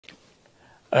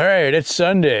All right, it's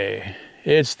Sunday.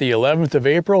 It's the 11th of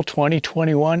April,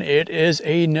 2021. It is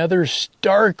another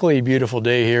starkly beautiful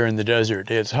day here in the desert.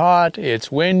 It's hot,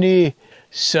 it's windy,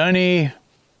 sunny.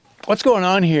 What's going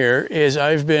on here is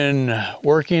I've been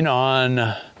working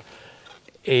on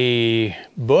another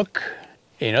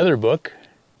book.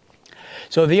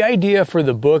 So the idea for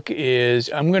the book is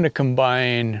I'm going to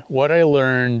combine what I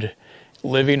learned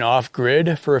living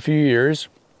off-grid for a few years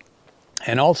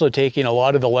and also taking a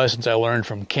lot of the lessons I learned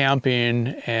from camping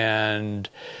and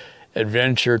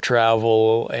adventure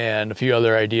travel and a few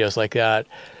other ideas like that.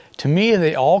 To me,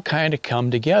 they all kind of come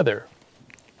together.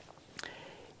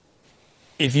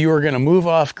 If you were going to move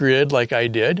off-grid like I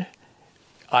did,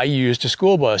 I used a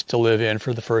school bus to live in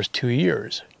for the first 2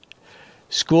 years.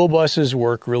 School buses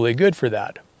work really good for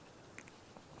that.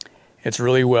 It's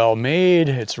really well made,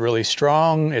 it's really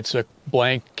strong, it's a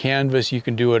blank canvas, you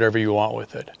can do whatever you want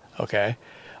with it. Okay.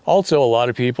 Also, a lot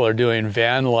of people are doing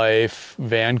van life,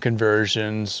 van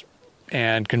conversions,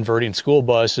 and converting school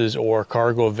buses or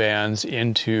cargo vans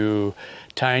into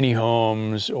tiny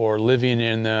homes or living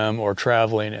in them or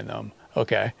traveling in them.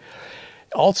 Okay.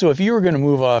 Also, if you were going to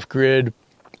move off grid,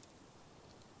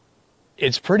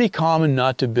 it's pretty common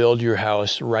not to build your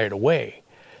house right away.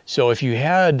 So if you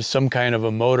had some kind of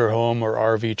a motorhome or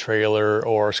RV trailer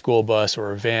or a school bus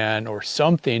or a van or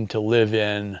something to live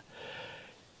in,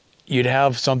 you'd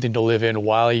have something to live in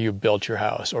while you built your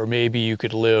house. Or maybe you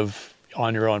could live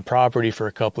on your own property for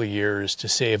a couple of years to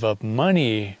save up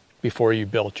money before you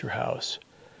built your house.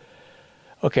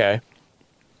 Okay.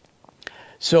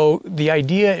 So the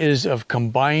idea is of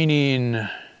combining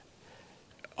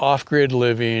off-grid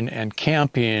living and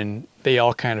camping. They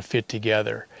all kind of fit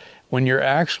together. When you're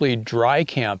actually dry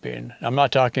camping, I'm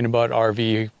not talking about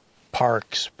RV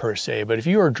parks per se, but if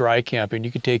you are dry camping,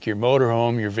 you could take your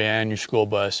motorhome, your van, your school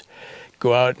bus,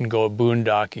 go out and go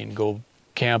boondocking, go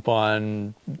camp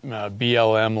on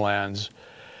BLM lands,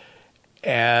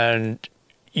 and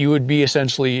you would be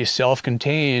essentially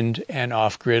self-contained and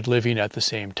off-grid living at the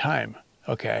same time.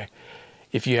 Okay.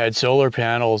 If you had solar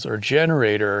panels or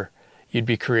generator, you'd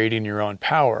be creating your own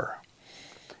power.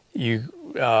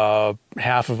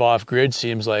 Half of off-grid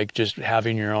seems like just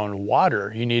having your own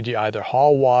water. You need to either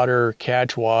haul water,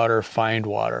 catch water, find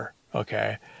water,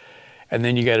 okay? And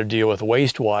then you got to deal with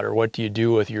wastewater. What do you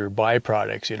do with your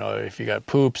byproducts? You know, if you got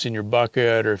poops in your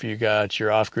bucket, or if you got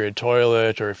your off-grid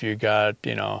toilet, or if you got,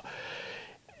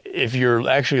 if you're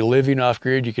actually living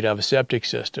off-grid, you could have a septic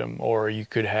system, or you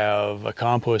could have a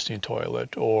composting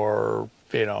toilet, or,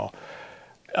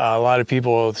 a lot of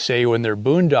people say when they're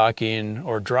boondocking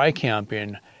or dry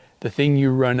camping, the thing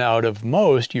you run out of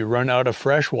most, you run out of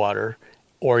fresh water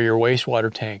or your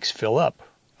wastewater tanks fill up.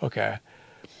 Okay.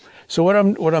 So what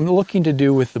I'm looking to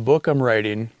do with the book I'm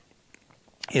writing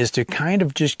is to kind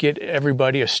of just get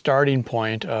everybody a starting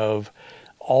point of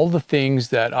all the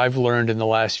things that I've learned in the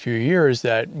last few years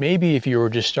that maybe if you were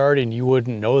just starting, you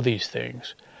wouldn't know these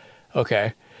things.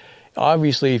 Okay.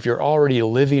 Obviously, if you're already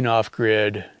living off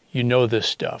grid, you know this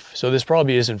stuff. So this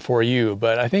probably isn't for you,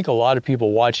 but I think a lot of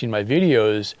people watching my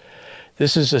videos,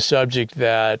 this is a subject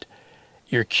that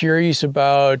you're curious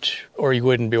about, or you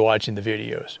wouldn't be watching the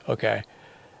videos, okay?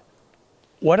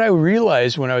 What I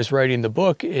realized when I was writing the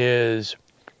book is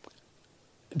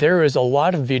there is a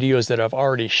lot of videos that I've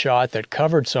already shot that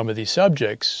covered some of these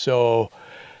subjects, so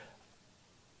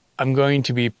I'm going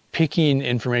to be picking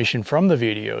information from the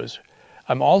videos.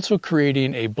 I'm also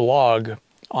creating a blog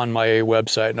on my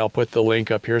website, and I'll put the link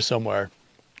up here somewhere,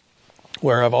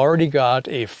 where I've already got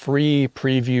a free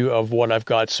preview of what I've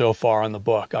got so far on the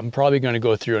book. I'm probably going to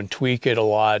go through and tweak it a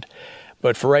lot,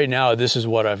 but for right now, this is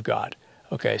what I've got.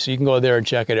 Okay, so you can go there and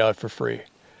check it out for free.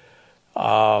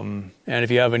 And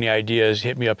if you have any ideas,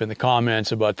 hit me up in the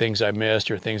comments about things I missed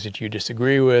or things that you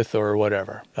disagree with or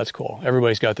whatever. That's cool.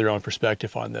 Everybody's got their own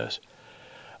perspective on this.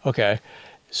 Okay,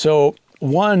 so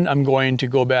one, I'm going to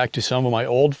go back to some of my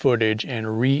old footage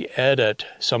and re-edit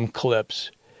some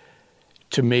clips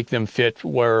to make them fit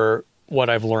what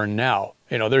I've learned now.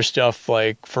 There's stuff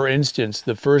like, for instance,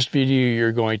 the first video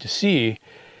you're going to see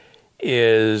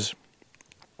is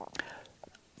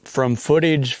from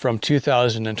footage from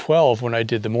 2012 when I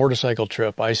did the motorcycle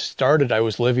trip. I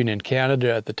was living in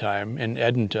Canada at the time, in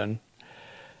Edmonton,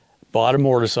 bought a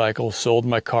motorcycle, sold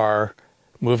my car,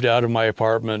 moved out of my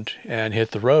apartment and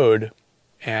hit the road,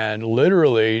 and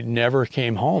literally never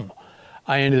came home.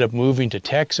 I ended up moving to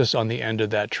Texas on the end of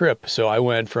that trip. So I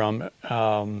went from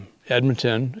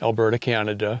Edmonton, Alberta,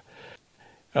 Canada,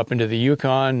 up into the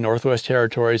Yukon, Northwest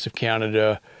Territories of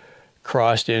Canada,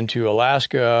 crossed into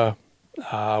Alaska,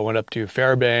 went up to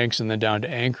Fairbanks and then down to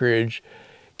Anchorage,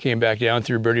 came back down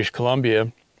through British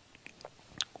Columbia,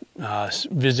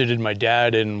 visited my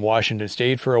dad in Washington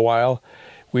State for a while.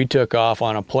 We took off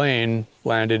on a plane,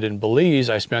 landed in Belize.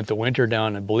 I spent the winter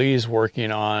down in Belize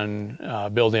working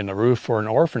on building a roof for an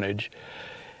orphanage.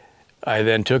 I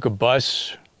then took a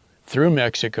bus through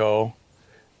Mexico,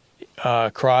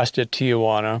 crossed at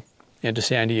Tijuana into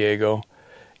San Diego,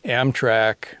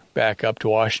 Amtrak back up to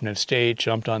Washington State,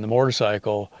 jumped on the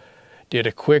motorcycle, did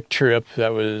a quick trip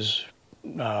that was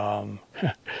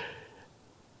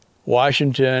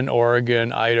Washington,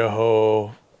 Oregon,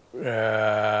 Idaho,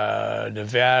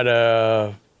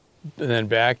 Nevada, and then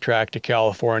backtracked to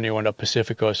California, went up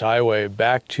Pacific Coast Highway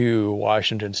back to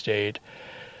Washington State.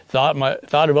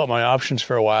 Thought about my options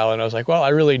for a while, and I was like, well, I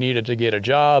really needed to get a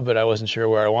job, but I wasn't sure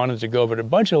where I wanted to go. But a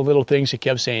bunch of little things, he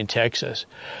kept saying Texas.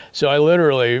 So I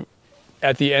literally,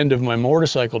 at the end of my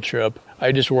motorcycle trip,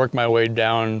 I just worked my way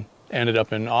down, ended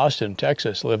up in Austin,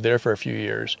 Texas, lived there for a few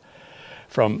years.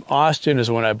 From Austin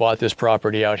is when I bought this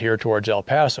property out here towards El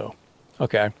Paso.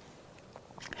 Okay.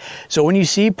 So when you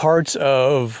see parts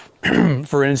of,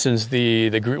 for instance, the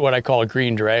what I call a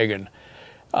green dragon,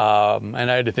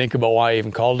 and I had to think about why I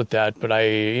even called it that, but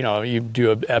you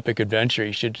do an epic adventure,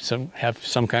 you should have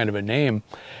some kind of a name.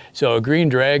 So a green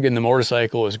dragon, the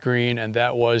motorcycle was green, and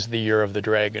that was the year of the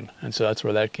dragon. And so that's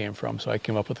where that came from. So I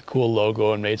came up with a cool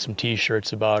logo and made some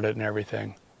t-shirts about it and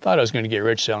everything. Thought I was going to get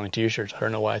rich selling t-shirts. I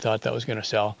don't know why I thought that was going to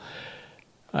sell.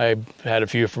 I had a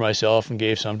few for myself and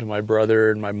gave some to my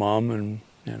brother and my mom, and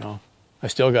I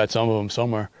still got some of them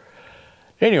somewhere.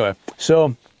 Anyway,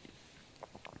 so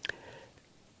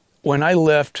when I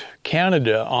left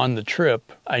Canada on the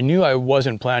trip, I knew I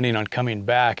wasn't planning on coming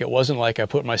back. It wasn't like I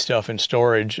put my stuff in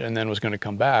storage and then was going to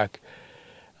come back.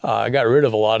 I got rid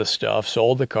of a lot of stuff,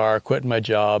 sold the car, quit my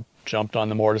job, jumped on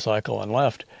the motorcycle and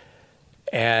left,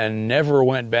 and never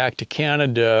went back to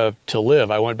Canada to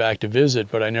live. I went back to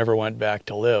visit, but I never went back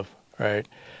to live, right?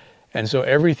 And so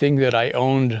everything that I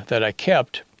owned that I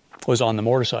kept was on the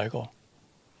motorcycle.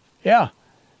 Yeah,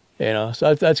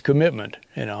 so that's commitment,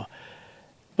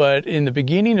 But in the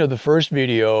beginning of the first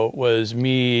video was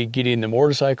me getting the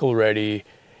motorcycle ready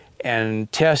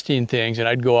and testing things, and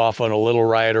I'd go off on a little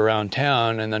ride around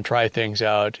town and then try things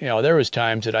out. There was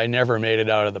times that I never made it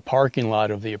out of the parking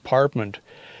lot of the apartment.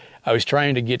 I was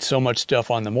trying to get so much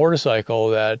stuff on the motorcycle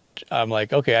that I'm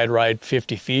like, okay, I'd ride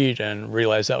 50 feet and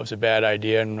realize that was a bad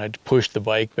idea, and I'd push the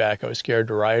bike back. I was scared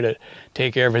to ride it,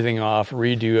 take everything off,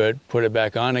 redo it, put it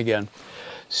back on again.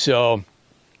 So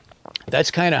that's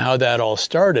kind of how that all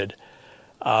started.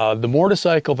 The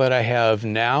motorcycle that I have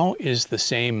now is the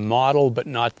same model, but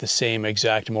not the same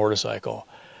exact motorcycle.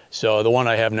 So the one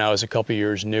I have now is a couple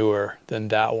years newer than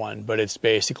that one, but it's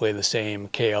basically the same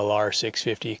KLR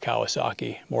 650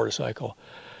 Kawasaki motorcycle.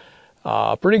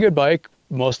 Pretty good bike.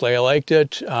 Mostly I liked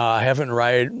it. I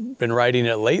haven't been riding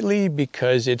it lately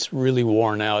because it's really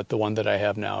worn out, the one that I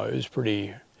have now. It was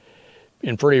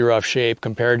in pretty rough shape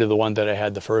compared to the one that I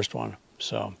had the first one.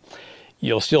 So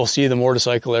you'll still see the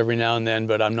motorcycle every now and then,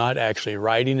 but I'm not actually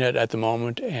riding it at the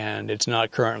moment, and it's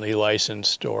not currently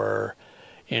licensed or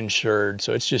insured,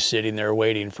 so it's just sitting there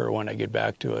waiting for when I get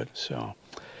back to it. So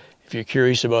if you're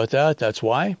curious about that, that's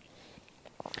why.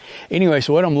 Anyway,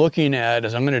 so what I'm looking at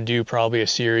is I'm going to do probably a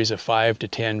series of 5 to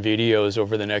 10 videos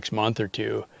over the next month or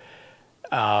two,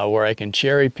 where I can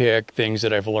cherry pick things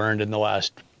that I've learned in the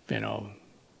last,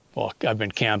 well, I've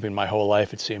been camping my whole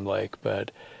life, it seemed like,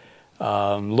 but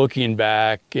looking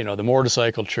back, the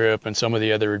motorcycle trip and some of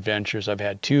the other adventures, I've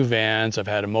had 2 vans, I've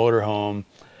had a motorhome,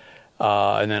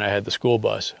 and then I had the school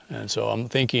bus. And so I'm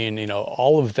thinking,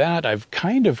 all of that, I've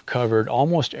kind of covered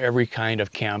almost every kind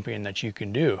of camping that you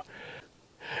can do.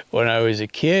 When I was a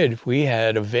kid, we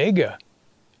had a Vega.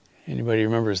 Anybody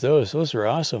remembers those? Those were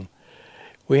awesome.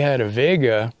 We had a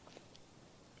Vega.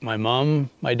 My mom,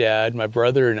 my dad, my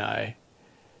brother, and I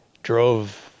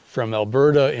drove from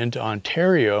Alberta into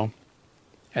Ontario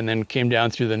and then came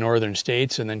down through the northern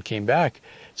states and then came back.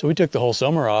 So we took the whole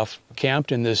summer off,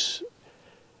 camped in this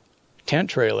tent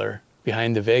trailer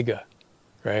behind the Vega,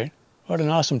 right? What an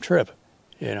awesome trip,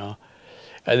 And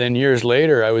then years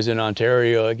later, I was in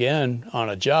Ontario again on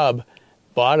a job,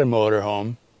 bought a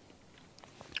motorhome,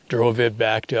 drove it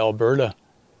back to Alberta.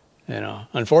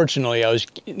 Unfortunately, I was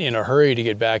in a hurry to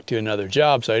get back to another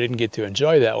job, so I didn't get to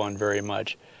enjoy that one very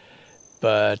much.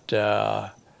 But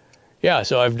yeah,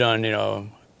 so I've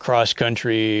done, cross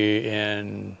country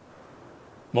in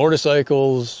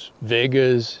motorcycles,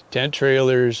 Vegas, tent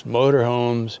trailers,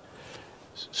 motorhomes,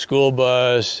 school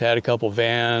bus, had a couple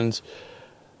vans.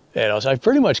 So I've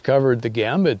pretty much covered the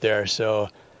gambit there. So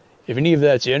if any of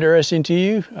that's interesting to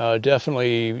you,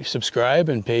 definitely subscribe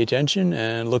and pay attention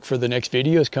and look for the next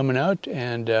videos coming out.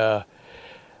 And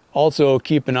Also,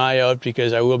 keep an eye out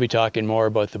because I will be talking more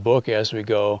about the book as we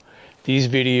go. These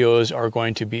videos are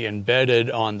going to be embedded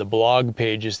on the blog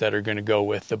pages that are going to go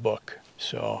with the book.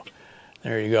 So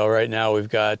there you go. Right now we've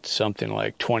got something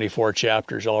like 24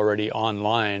 chapters already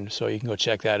online, so you can go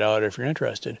check that out if you're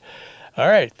interested. All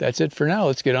right, that's it for now.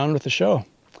 Let's get on with the show.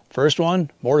 First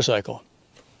one, motorcycle.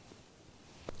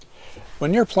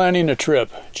 When you're planning a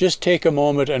trip, just take a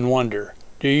moment and wonder,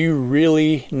 do you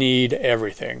really need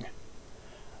everything?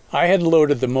 I had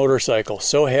loaded the motorcycle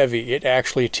so heavy it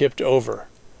actually tipped over.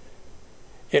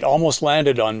 It almost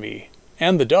landed on me,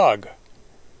 and the dog.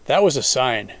 That was a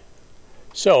sign.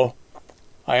 So,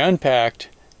 I unpacked,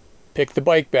 picked the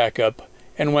bike back up,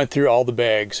 and went through all the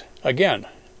bags again.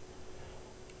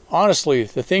 Honestly,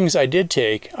 the things I did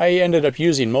take, I ended up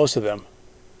using most of them.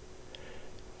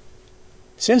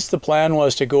 Since the plan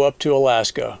was to go up to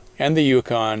Alaska and the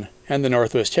Yukon and the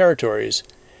Northwest Territories,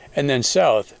 and then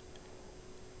south,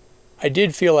 I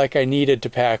did feel like I needed to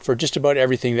pack for just about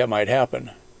everything that might happen.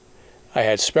 I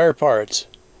had spare parts.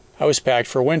 I was packed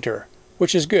for winter,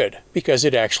 which is good because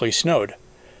it actually snowed.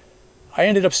 I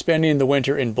ended up spending the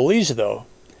winter in Belize though.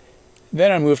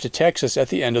 Then I moved to Texas at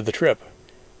the end of the trip.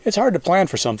 It's hard to plan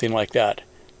for something like that.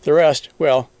 The rest,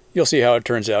 well, you'll see how it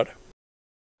turns out.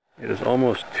 It is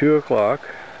almost 2 o'clock,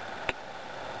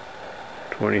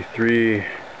 23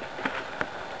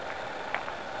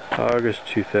 August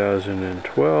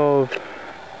 2012.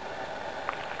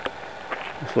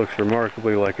 This looks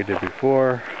remarkably like it did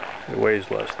before. It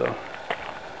weighs less though.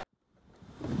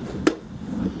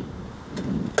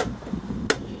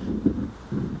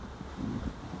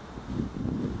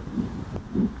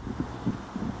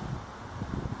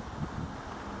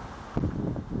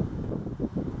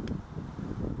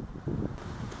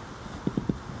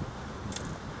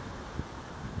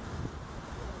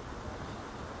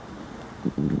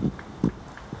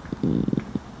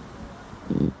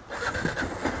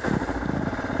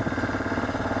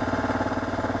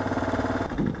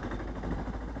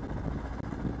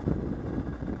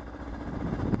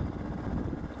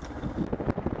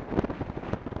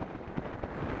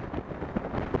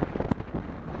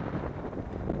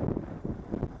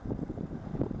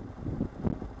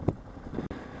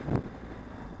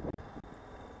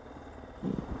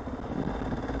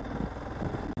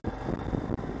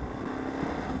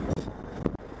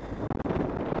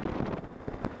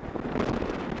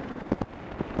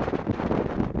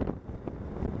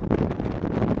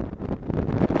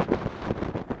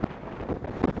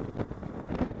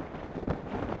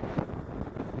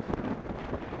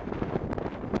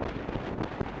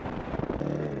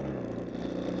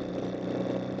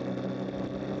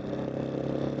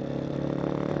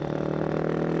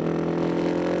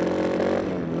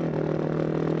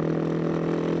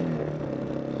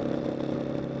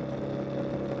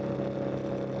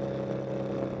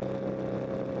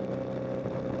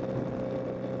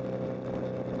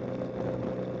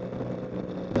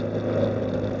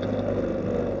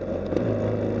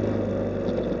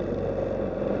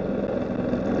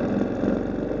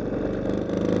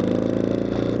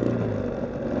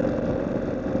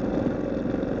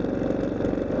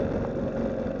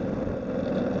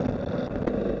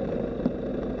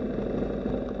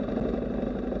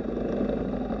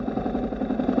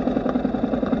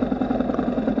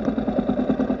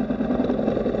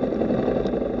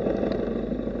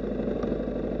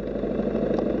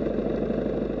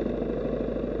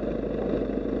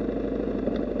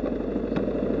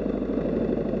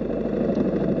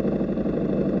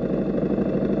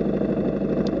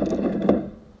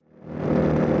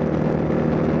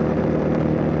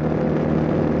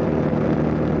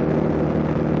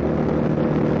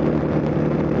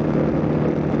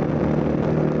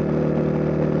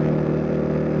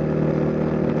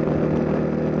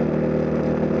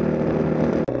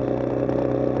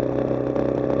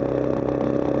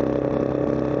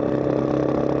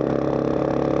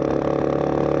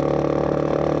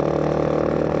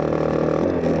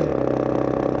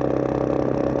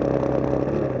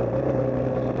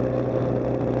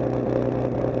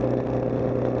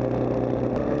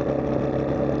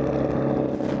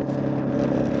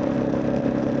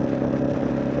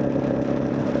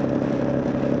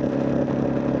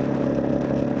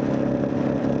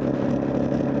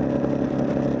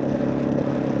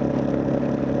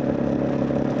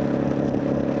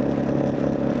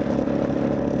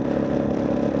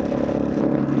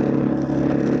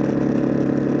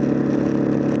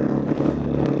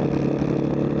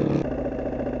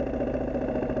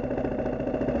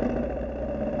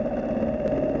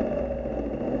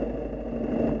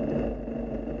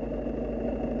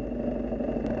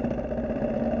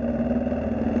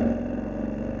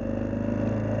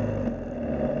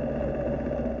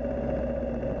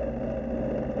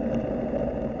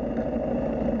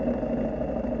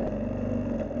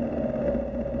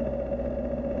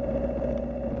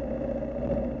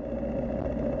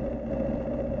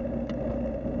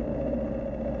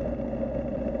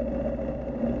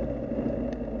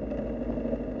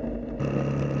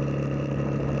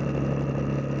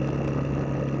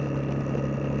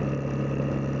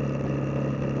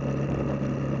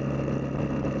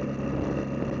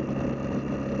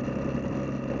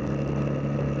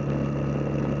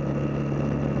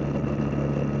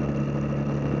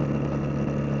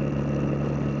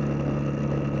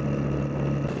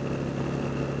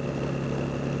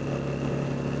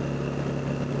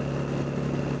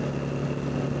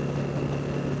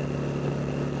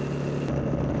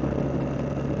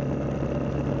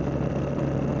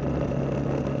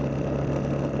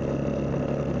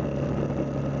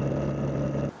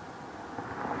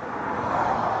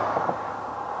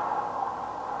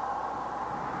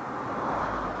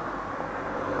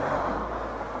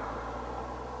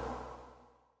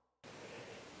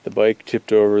 bike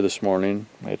tipped over this morning.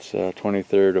 It's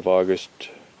 23rd of August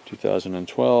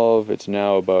 2012. It's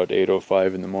now about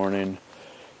 8:05 in the morning.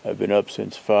 I've been up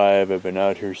since 5. I've been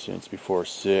out here since before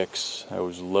 6. I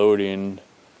was loading.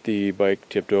 The bike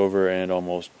tipped over and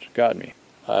almost got me.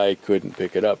 I couldn't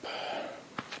pick it up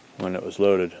when it was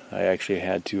loaded. I actually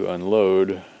had to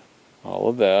unload all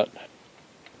of that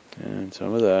and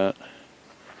some of that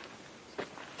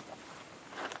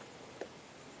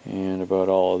and about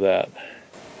all of that.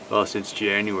 Well, since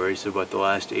January, so about the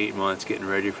last 8 months getting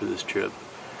ready for this trip,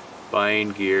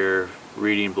 buying gear,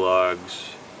 reading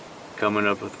blogs, coming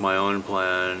up with my own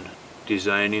plan,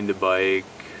 designing the bike,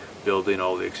 building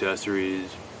all the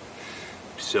accessories,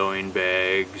 sewing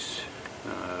bags,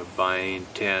 buying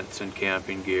tents and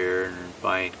camping gear, and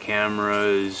buying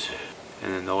cameras.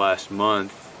 And then the last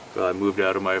month, I moved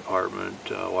out of my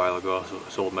apartment a while ago, so I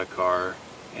sold my car.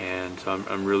 And so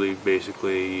I'm really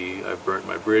basically, I've burnt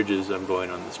my bridges. I'm going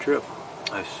on this trip.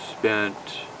 I've spent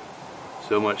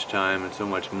so much time and so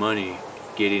much money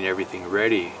getting everything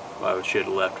ready. I should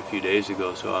have left a few days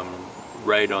ago, so I'm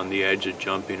right on the edge of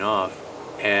jumping off.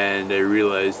 And I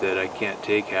realized that I can't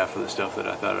take half of the stuff that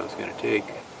I thought I was going to take.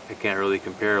 I can't really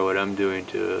compare what I'm doing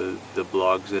to the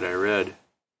blogs that I read.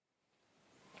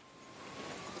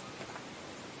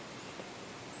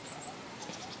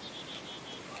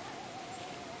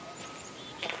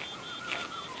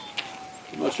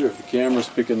 I'm not sure if the camera's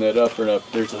picking that up or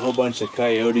not. There's a whole bunch of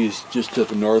coyotes just to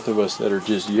the north of us that are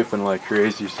just yipping like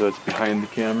crazy, so it's behind the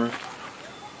camera.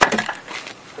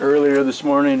 Earlier this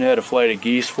morning, I had a flight of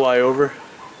geese fly over.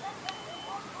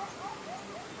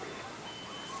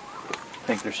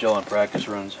 I think they're still on practice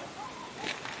runs.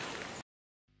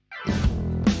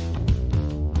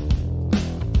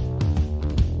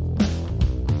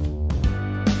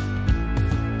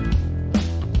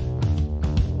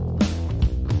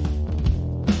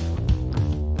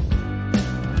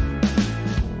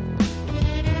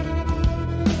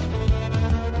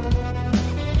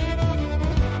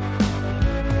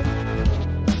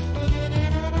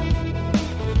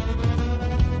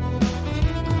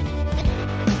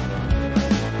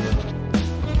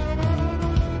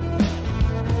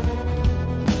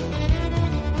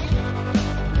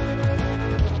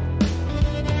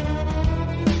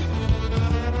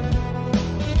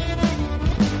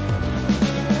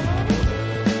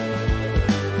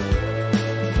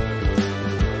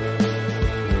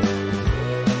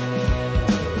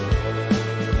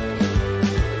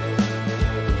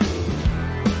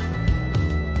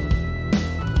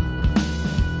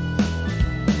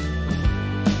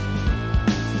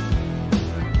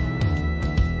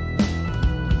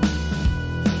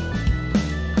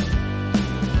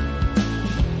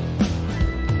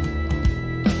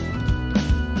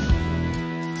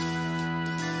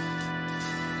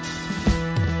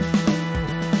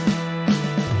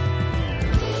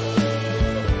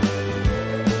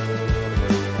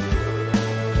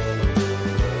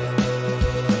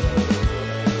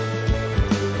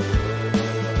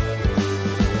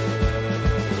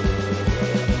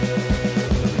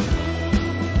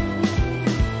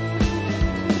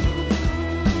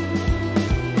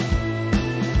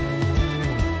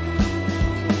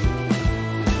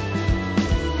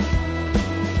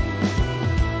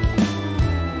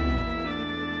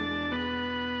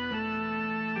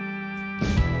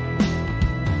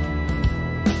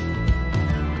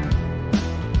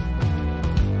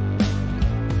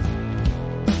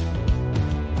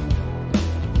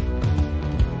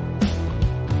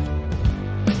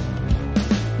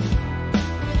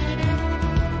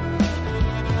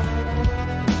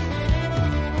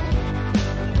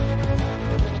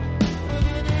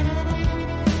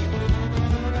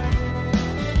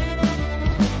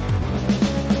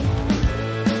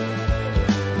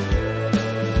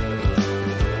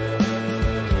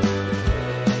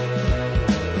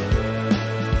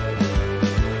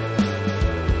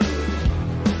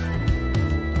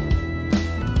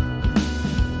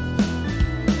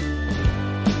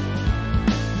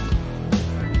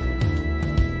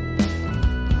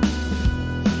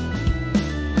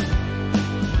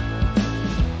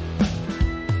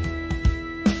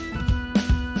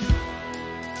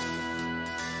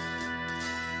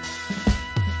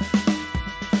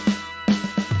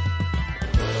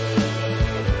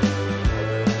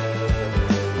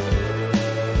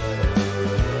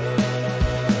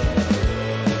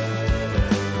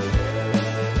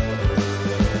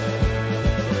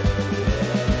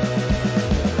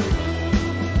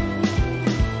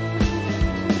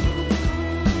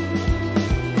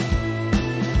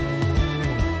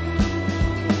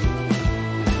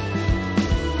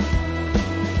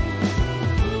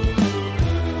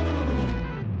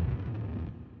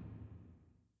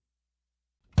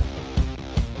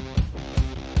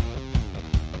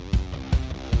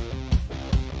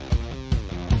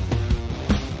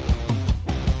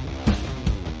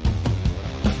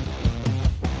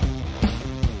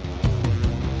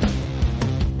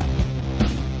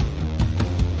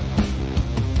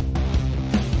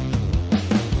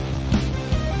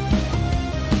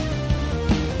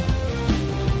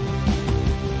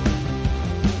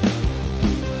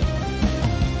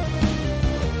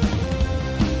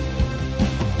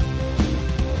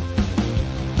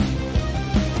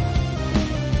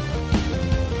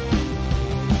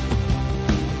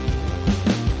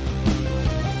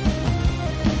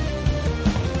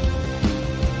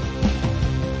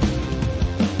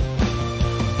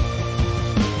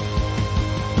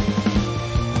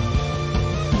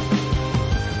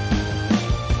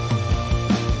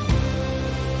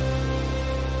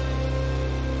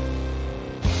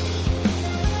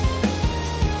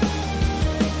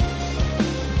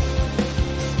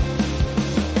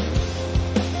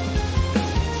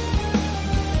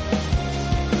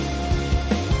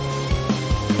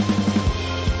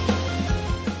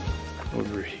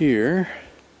 here,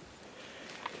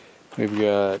 we've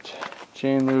got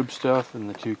chain lube stuff in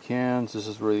the 2 cans. This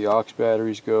is where the aux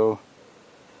batteries go.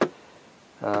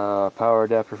 Power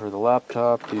adapter for the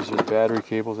laptop. These are the battery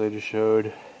cables I just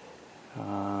showed.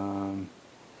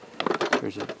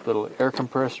 There's a little air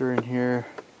compressor in here.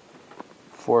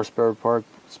 4 spare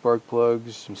spark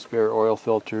plugs, some spare oil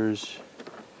filters,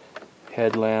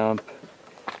 headlamp,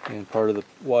 and part of the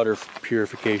water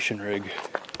purification rig.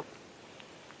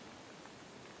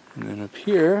 And then up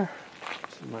here,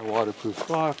 this is my waterproof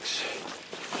box.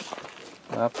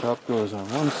 Laptop goes on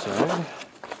one side.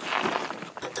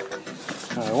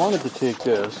 Now I wanted to take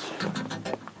this.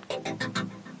 It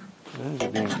ends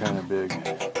up being kind of big.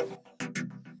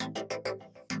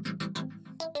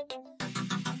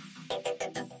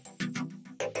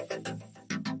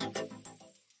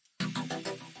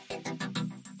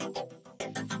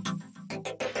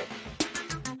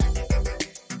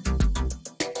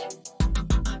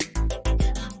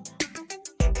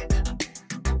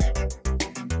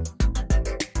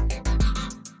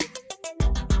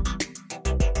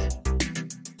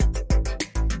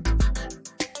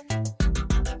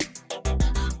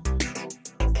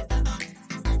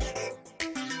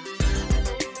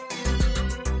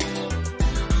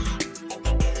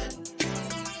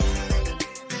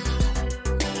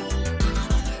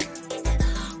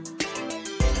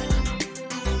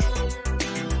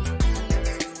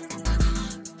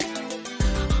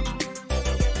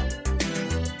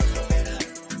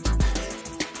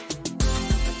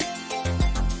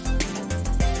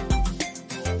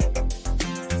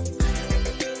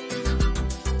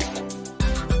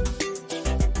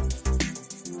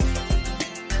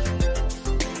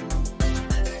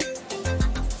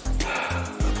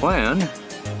 Plan,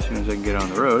 as soon as I can get on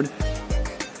the road,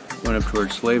 went up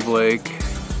towards Slave Lake,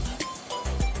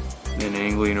 then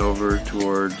angling over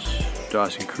towards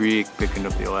Dawson Creek, picking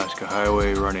up the Alaska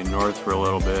Highway, running north for a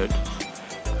little bit.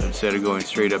 But instead of going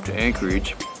straight up to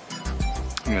Anchorage,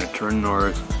 I'm going to turn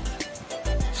north,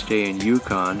 stay in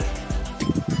Yukon,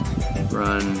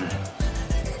 run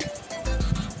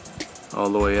all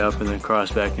the way up, and then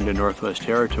cross back into Northwest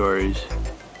Territories.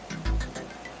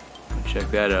 Check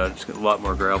that out. It's got a lot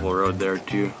more gravel road there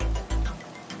too.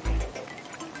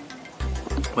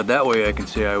 But that way I can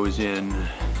say I was in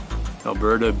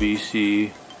Alberta,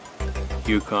 BC,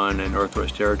 Yukon, and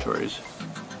Northwest Territories.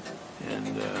 And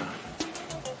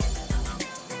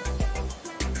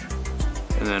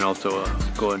then also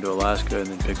go into Alaska and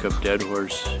then pick up Dead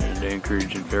Horse and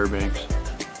Anchorage and Fairbanks.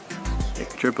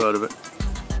 Take a trip out of it.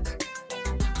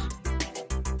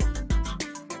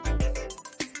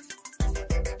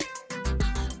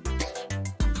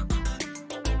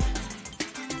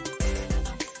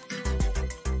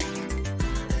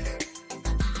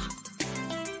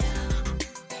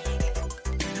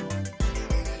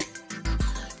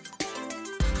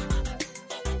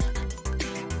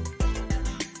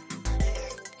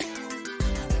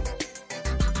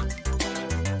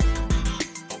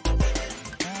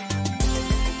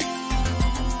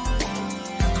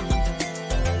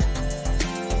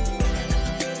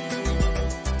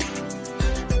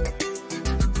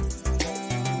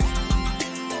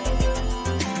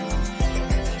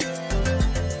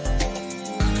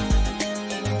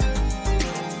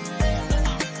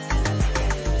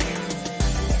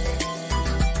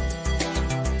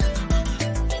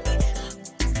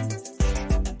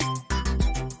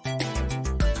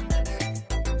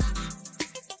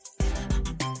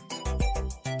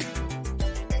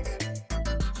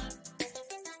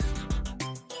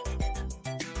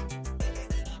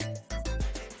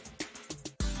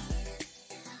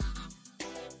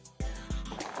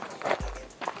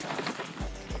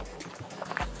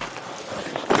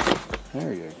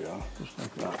 There you go, just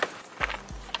like that.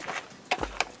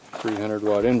 300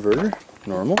 watt inverter,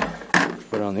 normal.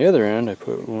 But on the other end, I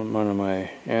put one of my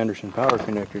Anderson power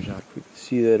connectors. I don't know if you can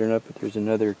see that or not, but there's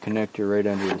another connector right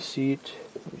under the seat.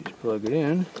 You just plug it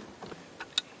in.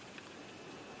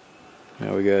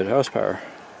 Now we got house power.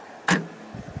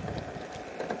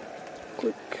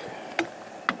 Click.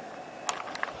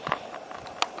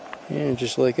 And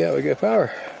just like that, we got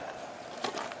power.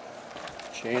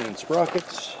 Chain and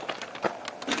sprockets.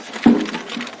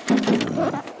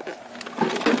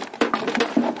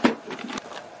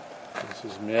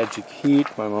 This is Magic Heat.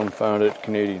 My mom found it at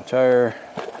Canadian Tire.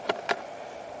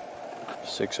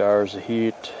 6 hours of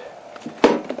heat.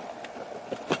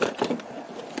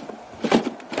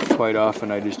 Quite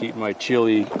often I just eat my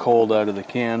chili cold out of the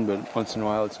can, but once in a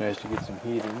while it's nice to get some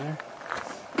heat in there.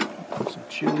 Put some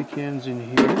chili cans in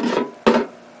here,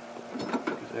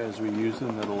 because as we use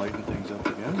them that'll lighten things up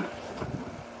again.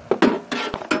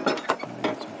 And I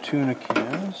got some tuna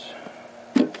cans.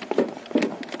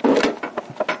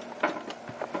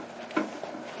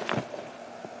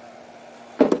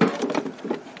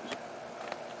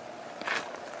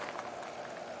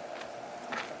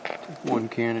 Take 1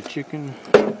 can of chicken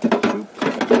soup.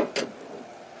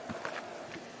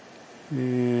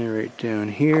 And right down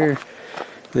here,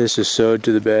 this is sewed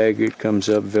to the bag. It comes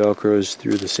up, velcros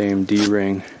through the same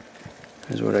D-ring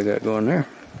as what I got going there.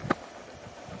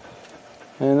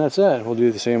 And that's that. We'll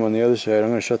do the same on the other side. I'm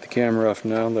going to shut the camera off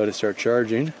now and let it start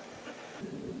charging.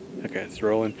 Okay, it's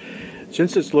rolling.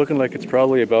 Since it's looking like it's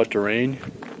probably about to rain,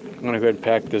 I'm going to go ahead and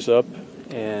pack this up,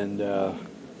 and I'll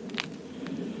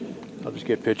just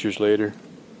get pictures later.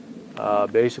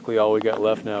 Basically all we got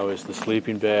left now is the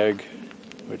sleeping bag,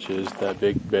 which is that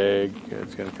big bag.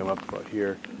 It's going to come up about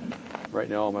here. Right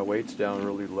now all my weight's down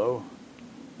really low.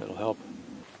 That'll help.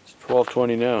 It's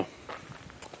 12:20 now.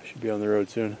 I should be on the road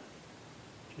soon.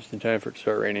 Just in time for it to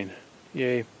start raining.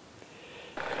 Yay.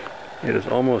 It is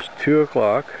almost 2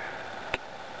 o'clock.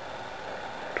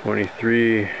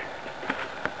 23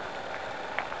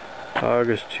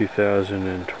 August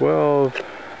 2012.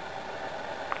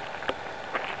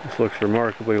 This looks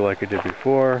remarkably like it did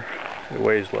before. It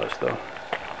weighs less though.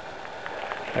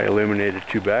 I eliminated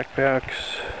 2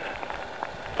 backpacks.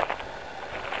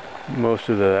 Most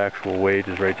of the actual weight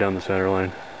is right down the center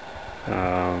line.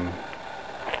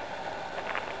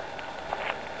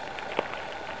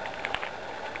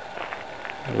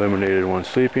 Eliminated 1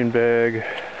 sleeping bag.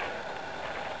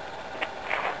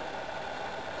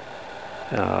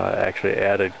 Actually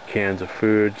added cans of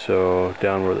food, so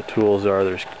down where the tools are,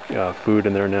 there's food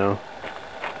in there now.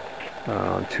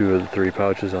 2 of the 3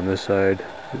 pouches on this side.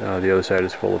 The other side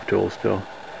is full of tools still.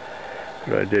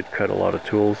 But I did cut a lot of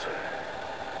tools.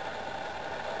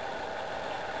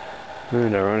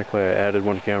 And ironically, I added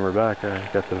 1 camera back. I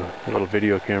got the little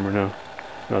video camera now.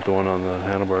 Not the one on the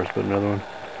handlebars, but another one.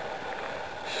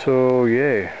 So,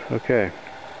 yay. Okay.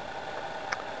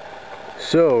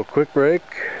 So, quick break.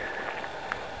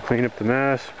 Clean up the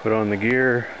mess, put on the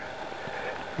gear.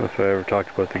 I don't know if I ever talked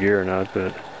about the gear or not,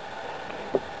 but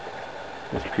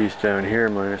this piece down here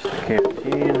minus the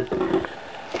canteen.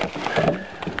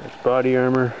 That's body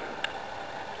armor.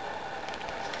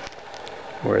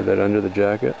 Wear that under the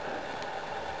jacket.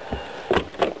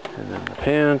 And then the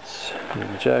pants, and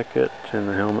the jacket, and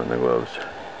the helmet and the gloves.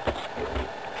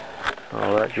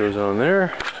 All that goes on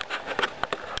there.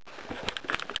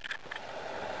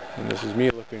 And this is me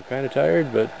looking kind of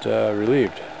tired, but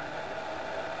relieved.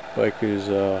 Bike is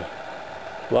a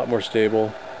lot more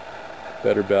stable,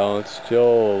 better balance.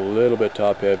 Still a little bit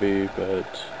top heavy, but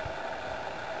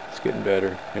it's getting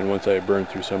better. And once I burn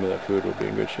through some of that food, we'll be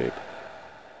in good shape.